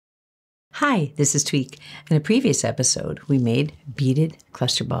Hi, this is Tweek. In a previous episode, we made beaded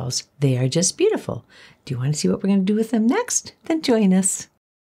cluster balls. They are just beautiful. Do you want to see what we're going to do with them next? Then join us.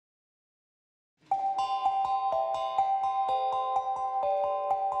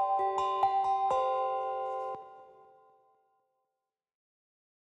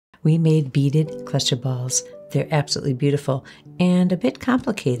 We made beaded cluster balls. They're absolutely beautiful and a bit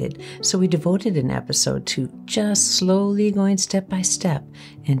complicated, so we devoted an episode to just slowly going step by step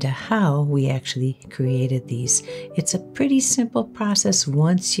into how we actually created these. It's a pretty simple process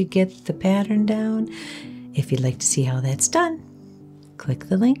once you get the pattern down. If you'd like to see how that's done, click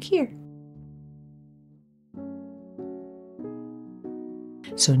the link here.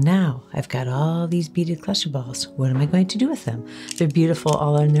 So now I've got all these beaded cluster balls. What am I going to do with them? They're beautiful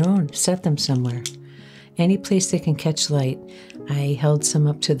all on their own. Set them somewhere. Any place they can catch light. I held some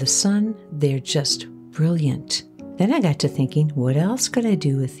up to the sun. They're just brilliant. Then I got to thinking, what else could I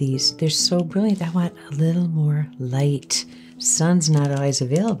do with these? They're so brilliant. I want a little more light. Sun's not always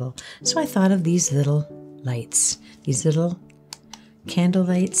available. So I thought of these little lights, these little candle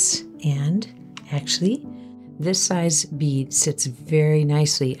lights, and actually this size bead sits very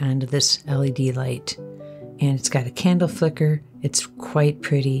nicely onto this LED light. And it's got a candle flicker. It's quite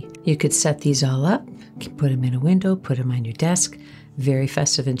pretty. You could set these all up, put them in a window, put them on your desk. Very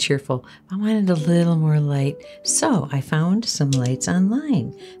festive and cheerful. I wanted a little more light, so I found some lights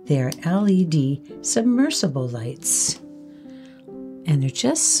online. They are LED submersible lights. And they're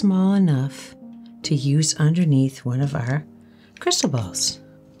just small enough to use underneath one of our crystal balls.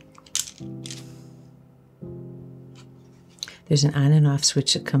 There's an on and off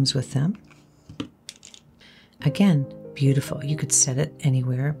switch that comes with them. Again, beautiful. You could set it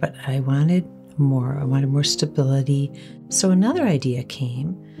anywhere, but I wanted more. I wanted more stability. So another idea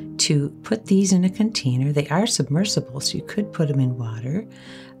came to put these in a container. They are submersible, so you could put them in water,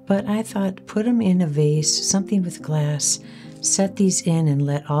 but I thought put them in a vase, something with glass, set these in and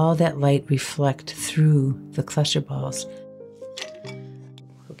let all that light reflect through the cluster balls.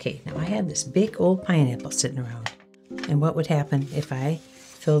 Okay, now I had this big old pineapple sitting around. And what would happen if I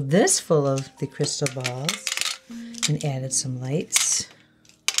filled this full of the crystal balls and added some lights?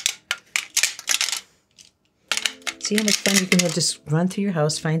 See how much fun you can have? Just run through your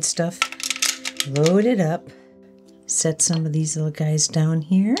house, find stuff, load it up, set some of these little guys down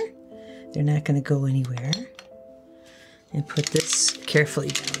here. They're not going to go anywhere. And put this carefully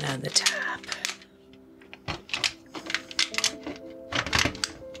down on the top.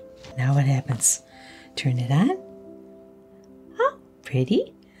 Now what happens? Turn it on.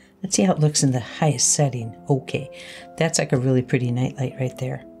 Pretty. Let's see how it looks in the highest setting. Okay, that's like a really pretty night light right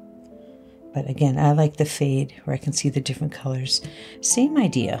there. But again, I like the fade where I can see the different colors. Same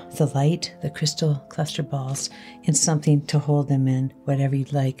idea, the light, the crystal cluster balls, and something to hold them in, whatever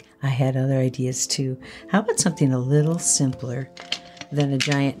you'd like. I had other ideas too. How about something a little simpler than a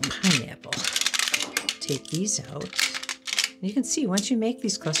giant pineapple? Take these out. You can see once you make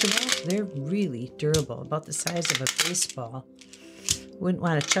these cluster balls, they're really durable, about the size of a baseball. Wouldn't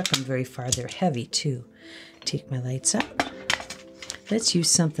want to chuck them very far. They're heavy too. Take my lights up. Let's use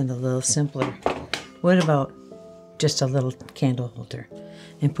something a little simpler. What about just a little candle holder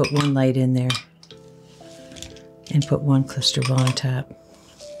and put one light in there and put one cluster ball on top.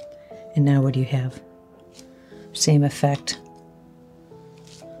 And now what do you have? Same effect.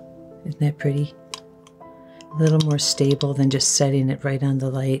 Isn't that pretty? A little more stable than just setting it right on the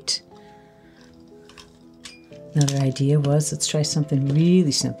light. Another idea was, let's try something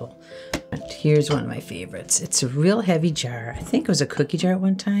really simple. And here's one of my favorites. It's a real heavy jar. I think it was a cookie jar at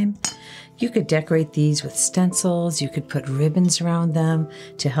one time. You could decorate these with stencils. You could put ribbons around them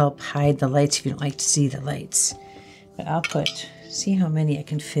to help hide the lights if you don't like to see the lights. But I'll see how many I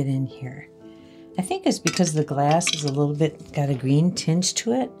can fit in here. I think it's because the glass is a little bit, got a green tinge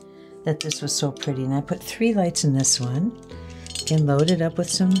to it, that this was so pretty. And I put 3 lights in this one and loaded up with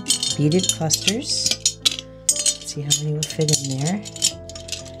some beaded clusters. See how many will fit in there.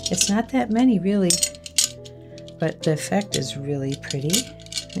 It's not that many really, but the effect is really pretty.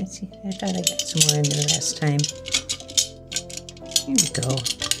 Let's see, I thought I got some more in there last time. Here we go.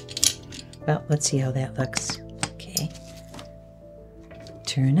 Well, let's see how that looks. Okay.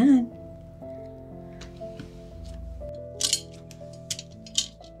 Turn on.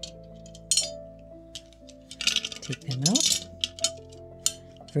 Take them out.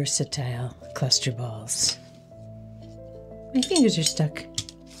 Versatile cluster balls. My fingers are stuck.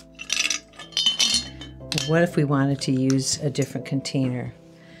 What if we wanted to use a different container?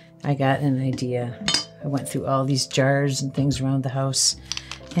 I got an idea. I went through all these jars and things around the house,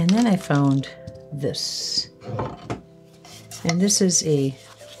 and then I found this. And this is a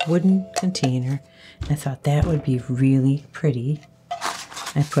wooden container. I thought that would be really pretty.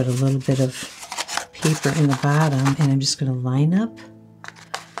 I put a little bit of paper in the bottom, and I'm just going to line up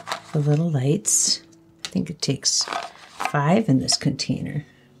the little lights. I think it takes 5 in this container.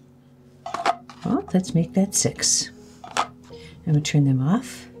 Well, let's make that 6. I'm going to turn them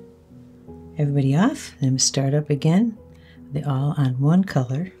off. Everybody off. Then I'm going to start up again. They're all on one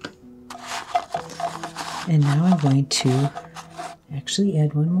color. And now I'm going to actually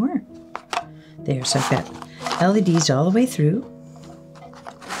add one more. There, so I've got LEDs all the way through.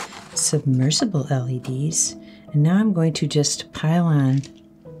 Submersible LEDs. And now I'm going to just pile on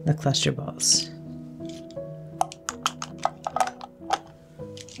the cluster balls.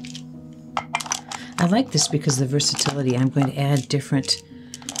 I like this because of the versatility. I'm going to add different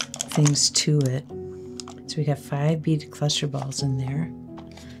things to it. So we got 5 beaded cluster balls in there.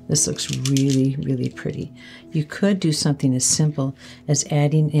 This looks really, really pretty. You could do something as simple as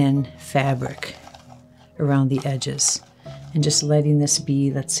adding in fabric around the edges and just letting this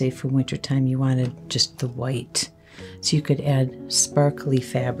be, let's say for wintertime you wanted just the white. So you could add sparkly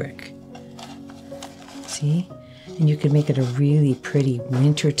fabric. See? And you could make it a really pretty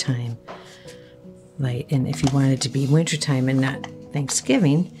wintertime light. And if you want it to be wintertime and not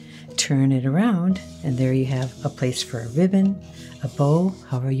Thanksgiving, turn it around and there you have a place for a ribbon, a bow,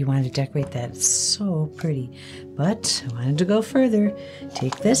 however you want to decorate that. It's so pretty. But I wanted to go further.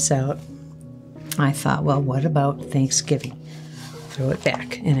 Take this out. I thought, well, what about Thanksgiving? Throw it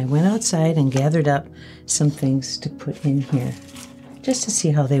back. And I went outside and gathered up some things to put in here just to see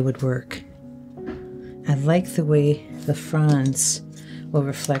how they would work. I like the way the fronds will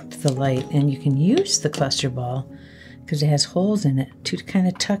reflect the light, and you can use the cluster ball because it has holes in it to kind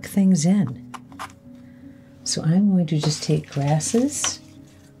of tuck things in. So I'm going to just take grasses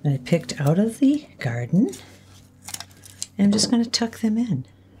that I picked out of the garden, and I'm just going to tuck them in.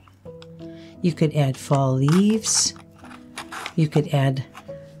 You could add fall leaves. You could add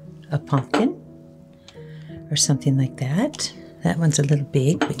a pumpkin or something like that. That one's a little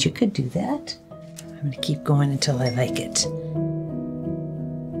big, but you could do that. I'm going to keep going until I like it.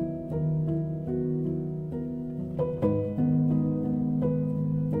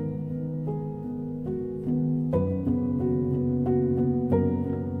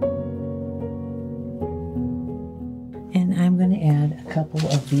 And I'm going to add a couple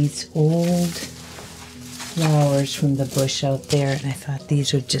of these old flowers from the bush out there, and I thought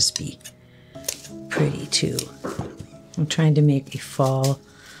these would just be pretty too. I'm trying to make a fall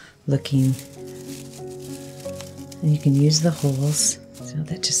looking, and you can use the holes. So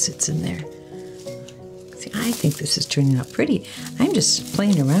that just sits in there. See, I think this is turning out pretty. I'm just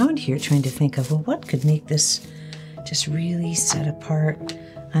playing around here trying to think of, well, what could make this just really set apart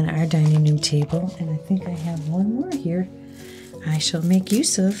on our dining room table. And I think I have one more here I shall make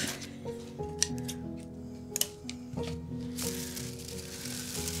use of.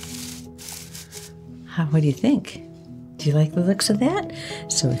 What do you think? Do you like the looks of that?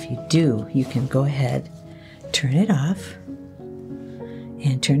 So if you do, you can go ahead, turn it off,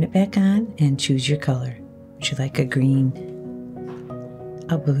 and turn it back on, and choose your color. Would you like a green,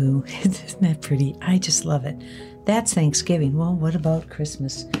 a blue? Isn't that pretty? I just love it. That's Thanksgiving. Well, what about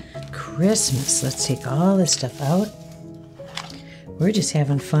Christmas? Christmas. Let's take all this stuff out. We're just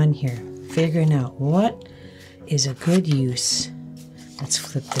having fun here, figuring out what is a good use. Let's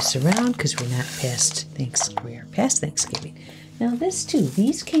flip this around because we're not past Thanksgiving. Now this too,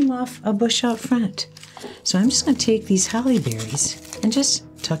 these came off a bush out front. So I'm just going to take these holly berries and just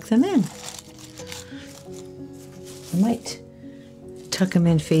tuck them in. I might tuck them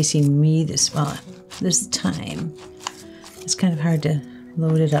in facing me this time. It's kind of hard to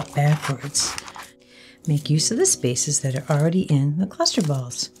load it up backwards. Make use of the spaces that are already in the cluster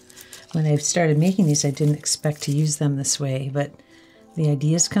balls. When I started making these, I didn't expect to use them this way, but the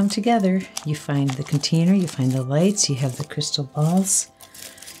ideas come together. You find the container, you find the lights, you have the crystal balls,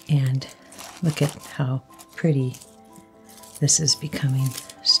 and look at how pretty this is becoming.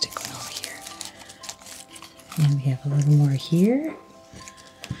 Stick one over here. And we have a little more here.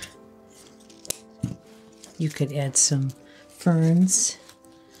 You could add some ferns.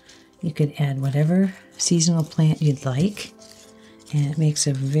 You could add whatever seasonal plant you'd like, and it makes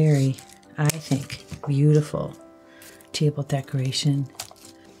a very, I think, beautiful table decoration.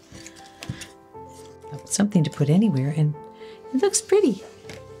 Something to put anywhere, and it looks pretty.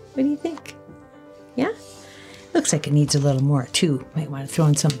 What do you think? Yeah? Looks like it needs a little more too. Might want to throw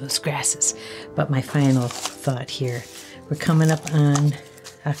in some of those grasses. But my final thought here, we're coming up on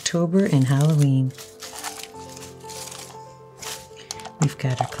October and Halloween. We've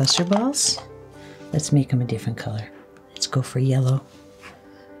got our cluster balls. Let's make them a different color. Let's go for yellow.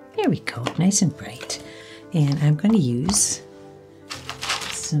 There we go, nice and bright. And I'm going to use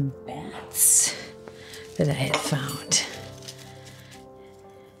some bats that I had found.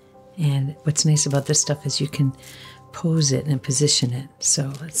 And what's nice about this stuff is you can pose it and position it.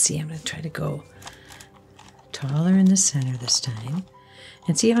 So let's see, I'm going to try to go taller in the center this time.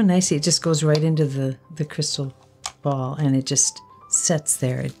 And see how nicely it just goes right into the crystal ball, and it just sets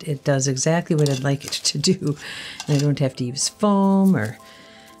there. It does exactly what I'd like it to do. And I don't have to use foam or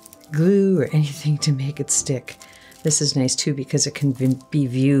glue or anything to make it stick. This is nice too because it can be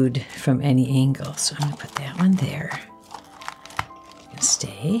viewed from any angle. So I'm going to put that one there.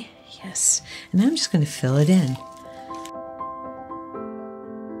 Stay. Yes. And I'm just going to fill it in.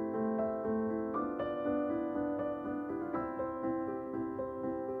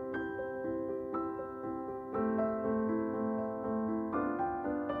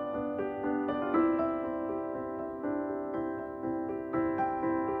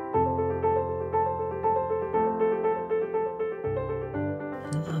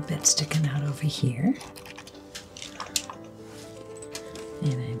 A little bit sticking out over here.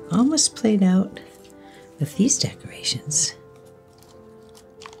 And I'm almost played out with these decorations.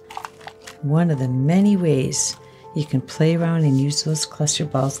 One of the many ways you can play around and use those cluster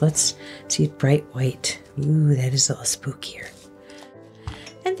balls. Let's see it bright white. Ooh, that is a little spookier.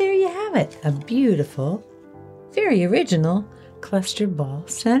 And there you have it, a beautiful, very original cluster ball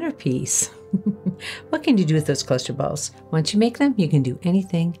centerpiece. What can you do with those cluster balls? Once you make them, you can do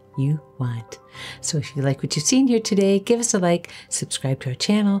anything you want. So if you like what you've seen here today, give us a like, subscribe to our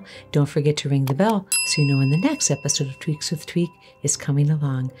channel. Don't forget to ring the bell so you know when the next episode of Tweeks with Tweek is coming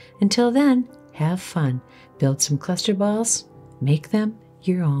along. Until then, have fun. Build some cluster balls. Make them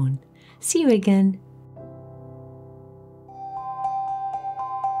your own. See you again